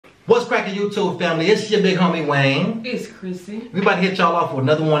What's cracking, YouTube family? It's your big homie Wayne. It's Crissy. We about to hit y'all off with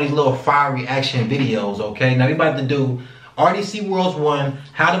another one of these little fire reaction videos, okay? Now we about to do RDC Worlds 1,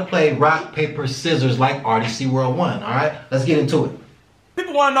 how to play rock, paper, scissors like RDC World 1, alright? Let's get into it.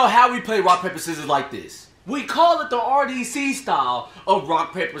 People want to know how we play rock, paper, scissors like this. We call it the RDC style of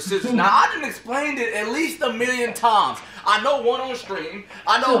rock, paper, scissors. Now, I done explained it at least 1,000,000 times. I know one on stream.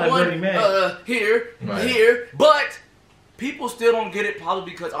 I know one here, but people still don't get it probably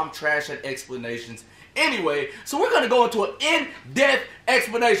because I'm trash at explanations. Anyway, so we're going to go into an in-depth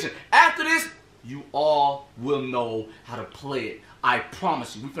explanation. After this, you all will know how to play it. I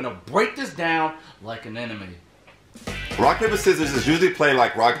promise you. We're going to break this down like an enemy. Rock, paper, scissors is usually played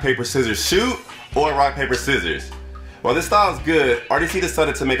like rock, paper, scissors, shoot, or rock, paper, scissors. While this style is good, RDC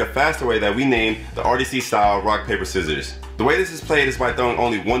decided to make a faster way that we named the RDC style rock, paper, scissors. The way this is played is by throwing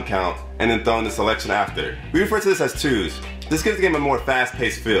only one count and then throwing the selection after. We refer to this as twos. This gives the game a more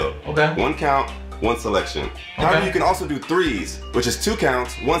fast-paced feel. Okay. One count, one selection. However, you can also do threes, which is 2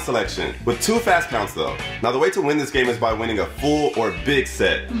 counts, 1 selection, with 2 fast counts though. Now the way to win this game is by winning a full or big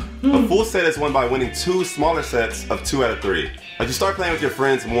set. A full set is won by winning 2 smaller sets of 2 out of 3. As you start playing with your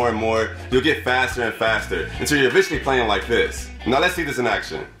friends more and more, you'll get faster and faster until you're eventually playing like this. Now let's see this in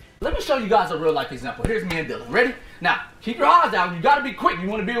action. Let me show you guys a real life example. Here's me and Dylan. Ready? Now, keep your eyes down. You gotta be quick. You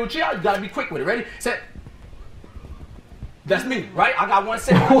wanna be able to chill out, you gotta be quick with it. Ready? Set. That's me, right? I got 1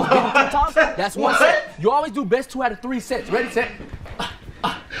 set. That's 1 set. You always do best 2 out of 3 sets. Ready, set.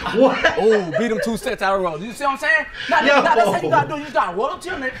 What? Oh, beat them 2 sets out of a row. You see what I'm saying? Now, that's how you gotta do it. You just gotta roll up to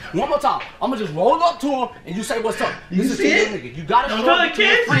him. One more time. I'm gonna just roll up to him and you say, what's up? You this see is it? nigga. You gotta show up to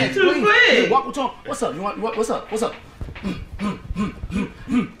your friends, please. Walk up to him. What's up? You want, what's up? What's up?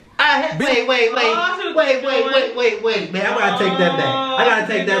 Wait, man, I gotta take that back.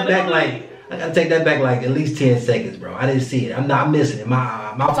 I gotta take that back like at least 10 seconds, bro. I didn't see it. I'm missing it.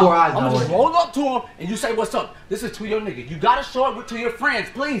 My 4 eyes. I'm gonna just roll up to him and you say, what's up? This is to your nigga. You gotta show it to your friends,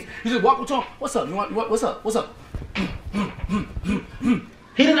 please. You just walk up to him. What's up? You want, what's up? What's up? He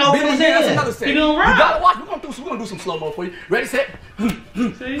didn't open his hand. That's another set. He gonna rock. You gotta watch. We're gonna do some slow-mo for you. Ready, set?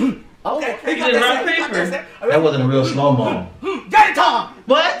 See? Okay. He got that. That wasn't a real slow-mo. Game time!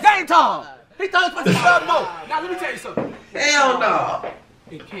 What? Game time! He thought it was supposed to slow mo. Now let me tell you something. Hell no.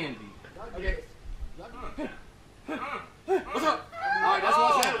 It can be. Okay. What's up? Alright, that's what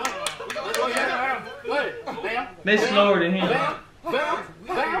I said. That's what I said. Wait. Bam. They slower than him. Bam. Bam.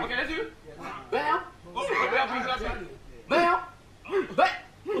 Bam. Okay, that's you. Bam. Bam. Bam. Bam.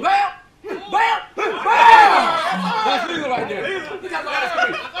 Bam. Bam! Bam! That's legal right there. You got to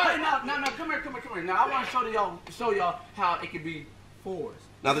hey, now, come here. Now I want to show y'all how it can be 4s.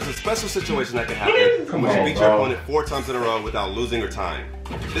 Now there's a special situation that can happen when you beat your opponent 4 times in a row without losing or tying.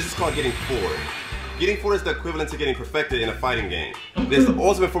 This is called getting 4. Getting 4 is the equivalent to getting perfected in a fighting game. It is the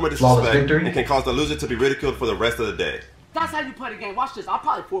ultimate form of disrespect and can cause the loser to be ridiculed for the rest of the day. That's how you play the game. Watch this. I'll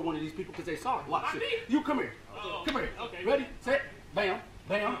probably 4 one of these people because they saw it. Watch this. You come here. Come here. Okay. Ready? Set. Bam.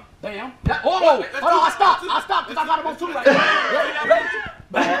 Bam. Bam. Oh, hold on. I stopped because I got him on 2 right now. Ready?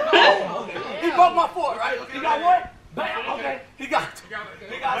 Bam. Oh, okay. He broke my 4, right? He got 1. Bam. Okay. He got 2.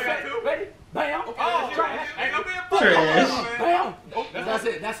 He got 2. Ready? Bam. Oh, trash. Ain't gonna be a Trash. Bam. That's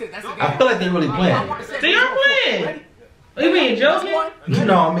it. That's the game. I feel like they're really playing. They are playing. What you mean, joking?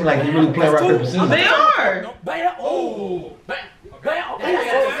 No, I mean like they really play rock, paper, scissors. They are. Bam. Oh. Bam. Bam. Okay.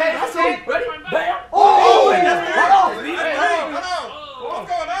 That's it. Ready? Bam. Oh. Hold on.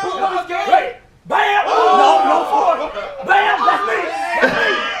 What's going on? Ready? Bam. No 4. Bam. That's me.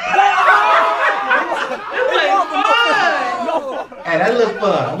 Bam. Hey, that look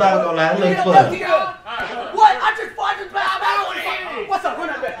fun. I'm not gonna lie, that look fun. What? I just bam. What's up? Run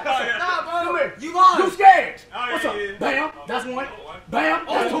that back. Come here. You lost. You scared. What's up? Bam. That's 1. Bam.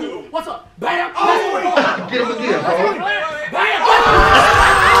 That's 2. What's up? Bam. That's 3. Get him again, bro. Bam.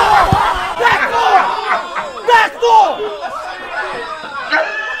 That's 4. That's 4.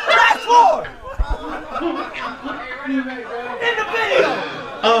 That's 4. In the video.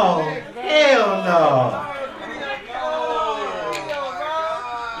 Oh, hell no.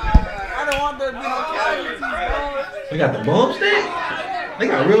 We got the boomstick? They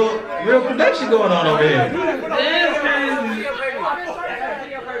got real production going on over here. You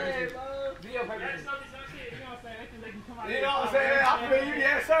know what I'm saying? I feel you,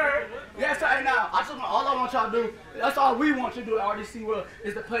 yes sir. Yes sir. Hey, now, all I want y'all to do, that's all we want you to do at RDC World,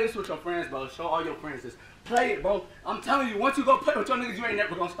 is to play this with your friends, bro. Show all your friends this. Play it, bro. I'm telling you, once you go play with your niggas, you ain't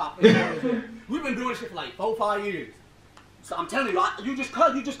never gonna stop it. We've been doing this shit for like 4 or 5 years. So I'm telling you, you just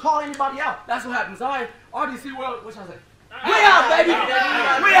call anybody out. That's what happens. All right, RDC World, what y'all say? We out, baby.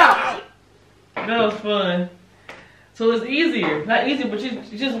 We out. That was fun. So it's easier. Not easier, but you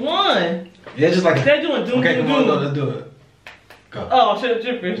just won. Yeah, just like They're doing doom, okay, doom, come on, doom. let's do it. Go. Oh,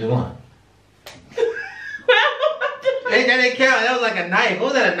 Jeffrey. Just one. Hey, that didn't count. That was like a knife. What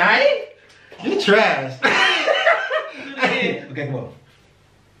was that, a knife? You trash. Okay, come on.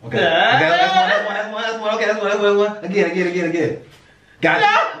 Okay. That's one. Okay, that's one. Again. Got it.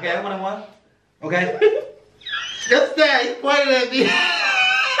 Okay, that's one. Okay. Just that. You pointed at me.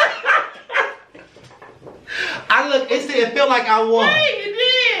 I look, it felt like I won. Hey, you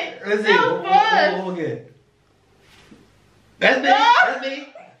did. Let's see. That was fun. Okay. That's me. That's me.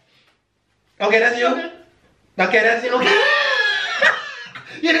 Okay, that's you. Okay, that's you. Okay.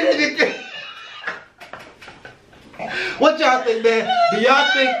 You didn't. What y'all think, man? Do y'all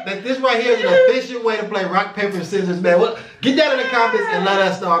think that this right here is an efficient way to play rock, paper, scissors, man? What? Get down in the comments and let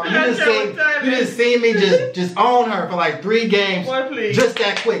us know. I mean, you just seen me just own her for like 3 games, just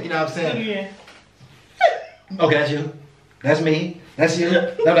that quick. You know what I'm saying? Yeah. Okay, that's you. That's me. That's you.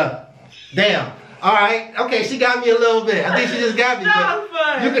 No. Damn. All right. Okay, she got me a little bit. I think she just got me.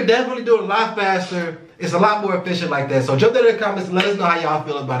 But you could definitely do it a lot faster. It's a lot more efficient like that. So jump down in the comments and let us know how y'all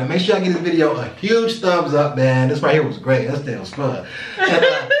feel about it. Make sure y'all give this video a huge thumbs up, man. This right here was great. That was fun. And,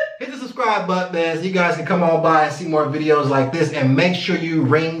 hit the subscribe button, man, so you guys can come on by and see more videos like this. And make sure you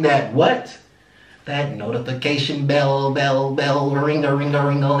ring that what? That notification bell,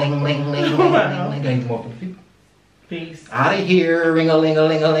 ring-a-ring-a-ring-a-ling-ling-ling-ling-ling-ling. Got any more for the people? Peace. Out of here,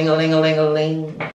 ring-a-ling-a-ling-a-ling-a-ling-a-ling-a-ling.